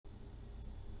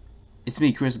It's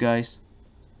me, Chris, guys.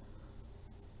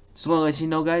 Just want to let you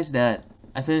know, guys, that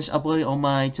I finished uploading all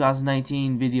my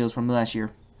 2019 videos from last year.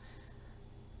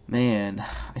 Man,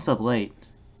 I slept late.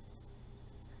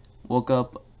 Woke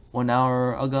up 1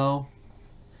 hour ago,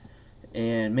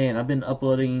 and man, I've been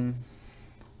uploading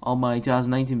all my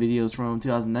 2019 videos from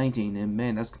 2019, and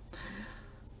man, that's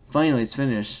finally it's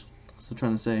finished. That's what I'm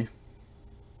trying to say.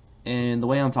 And the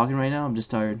way I'm talking right now, I'm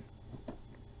just tired.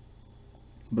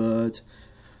 But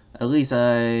at least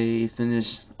I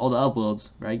finished all the uploads,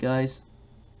 right, guys?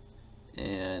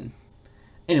 And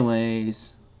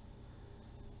anyways,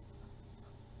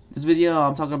 this video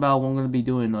I'm talking about what I'm gonna be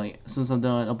doing like as soon as I'm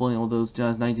done uploading all those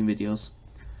 2019 videos.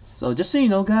 So just so you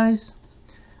know, guys,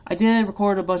 I did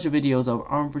record a bunch of videos of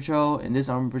Armored Patrol and this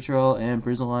Armored Patrol and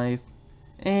Prison Life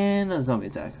and a zombie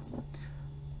attack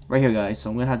right here, guys. So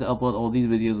I'm gonna have to upload all these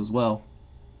videos as well.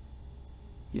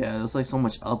 Yeah, there's like so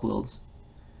much uploads.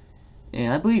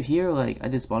 And I believe here, like, I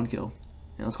did spawn kill.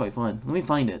 And it was quite fun. Let me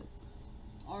find it.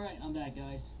 Alright, I'm back,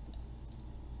 guys.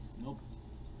 Nope.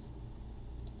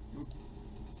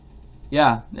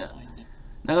 Yeah. Not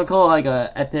gonna call it like a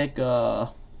epic,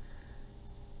 or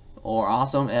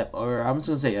awesome, or I'm just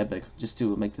gonna say epic, just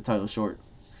to make the title short.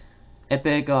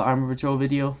 Epic Armored Patrol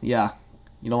video. Yeah.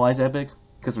 You know why it's epic?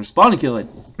 Because we're spawn killing.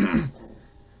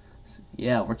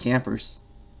 Yeah, we're campers.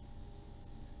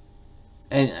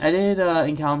 And I did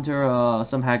encounter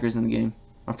some hackers in the game.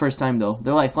 My first time though.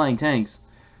 They're like flying tanks.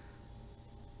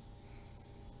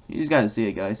 You just gotta see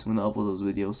it, guys, when I upload those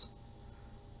videos.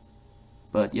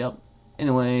 But yep.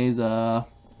 Anyways, one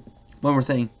more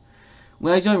thing.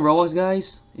 When I join Roblox,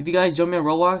 guys, if you guys join me on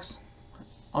Roblox,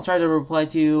 I'll try to reply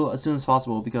to you as soon as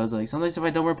possible, because like sometimes if I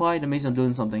don't reply, that means I'm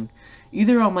doing something.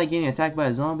 Either I'm like getting attacked by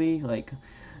a zombie, like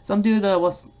some dude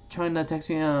was trying to text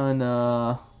me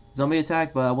on zombie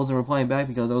attack, but I wasn't replying back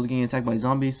because I was getting attacked by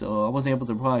zombies, so I wasn't able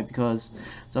to reply because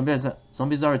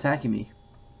zombies are attacking me.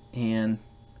 And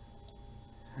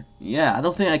yeah, I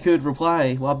don't think I could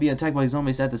reply while being attacked by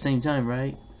zombies at the same time,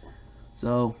 right?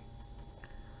 So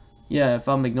yeah, if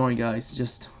I'm ignoring guys,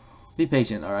 just be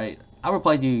patient, alright? I'll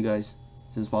reply to you guys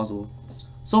as soon as possible.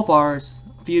 So far,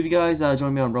 a few of you guys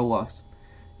joined me on Roblox,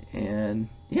 and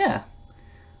yeah,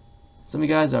 some of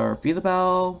you guys are Feel the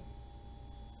Bow.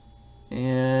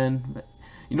 And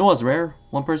you know what's rare?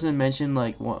 One person mentioned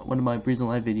like one of my Prison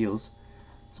Life videos.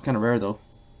 It's kind of rare though,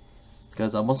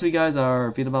 because most of you guys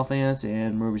are Feel the Bell fans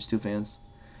and Murderers 2 fans.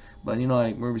 But you know,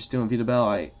 like Murderers 2 and Feel the Bell,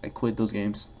 I quit those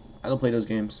games. I don't play those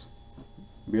games.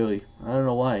 Really, I don't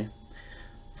know why.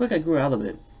 I feel like I grew out of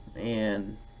it,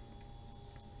 and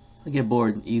I get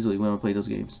bored easily when I play those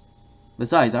games.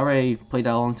 Besides, I already played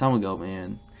that a long time ago,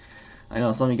 man. I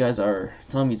know some of you guys are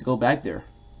telling me to go back there.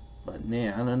 But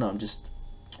man, I don't know, I'm just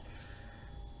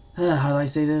how do I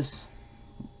say this?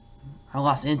 I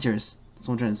lost interest. That's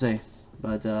what I'm trying to say.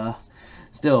 But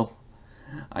still,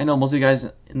 I know most of you guys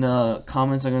in the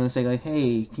comments are gonna say like,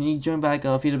 hey, can you join back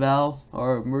Feel the Bow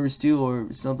or Murderers 2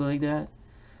 or something like that?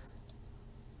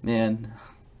 Man.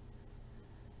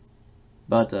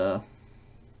 But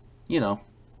you know,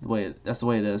 that's the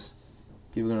way it is.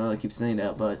 People are gonna keep saying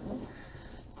that, but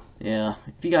yeah,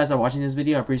 if you guys are watching this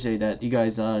video, I appreciate that. You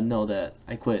guys know that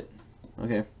I quit.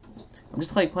 Okay, I'm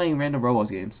just like playing random Roblox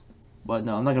games, but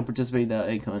no, I'm not gonna participate in that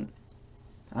egg hunt.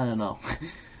 I don't know. I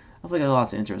feel like I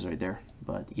lost interest right there,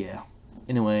 but yeah.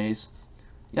 Anyways,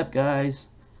 yep, guys.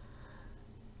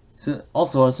 So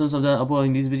also, as soon as I'm done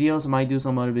uploading these videos, I might do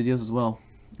some other videos as well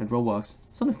at Roblox.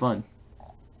 Something fun.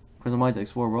 Of course, I might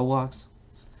explore Roblox.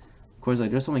 Of course,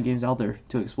 like there's so many games out there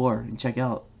to explore and check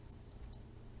out.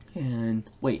 And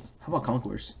wait, how about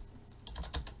Concourse?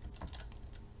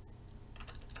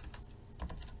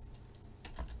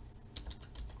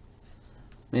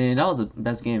 Man, that was the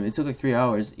best game. It took like 3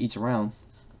 hours each round.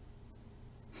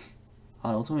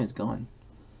 Oh, tell me it's gone.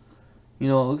 You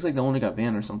know, it looks like the owner got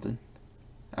banned or something.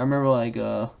 I remember like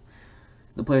the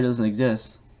player doesn't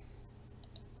exist.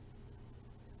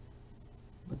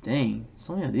 But dang,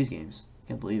 so many of these games.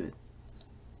 Can't believe it.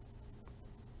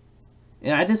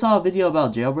 Yeah, I just saw a video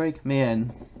about Jailbreak.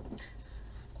 Man,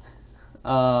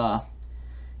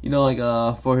 you know, like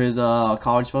for his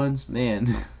college funds,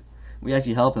 man, we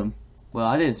actually help him. Well,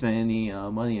 I didn't spend any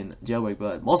money in Jailbreak,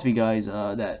 but most of you guys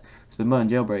that spend money on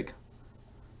Jailbreak,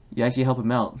 you actually help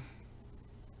him out.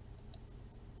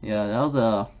 Yeah, that was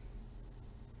a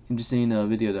interesting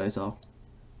video that I saw.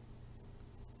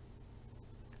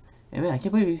 And man, I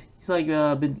can't believe he's like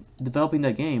been developing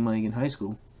that game like in high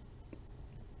school.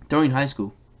 During high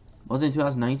school. Wasn't it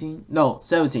 2019? No,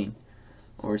 17.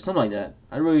 Or something like that.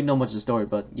 I don't really know much of the story,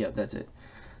 but yeah, that's it.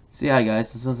 So yeah, guys,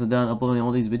 since I'm done uploading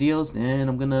all these videos, then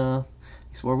I'm gonna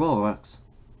explore Roblox.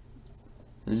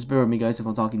 So just bear with me, guys, if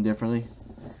I'm talking differently.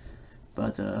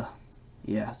 But,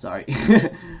 yeah, sorry.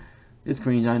 It's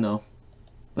cringe, I know.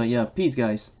 But, yeah, peace,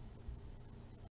 guys.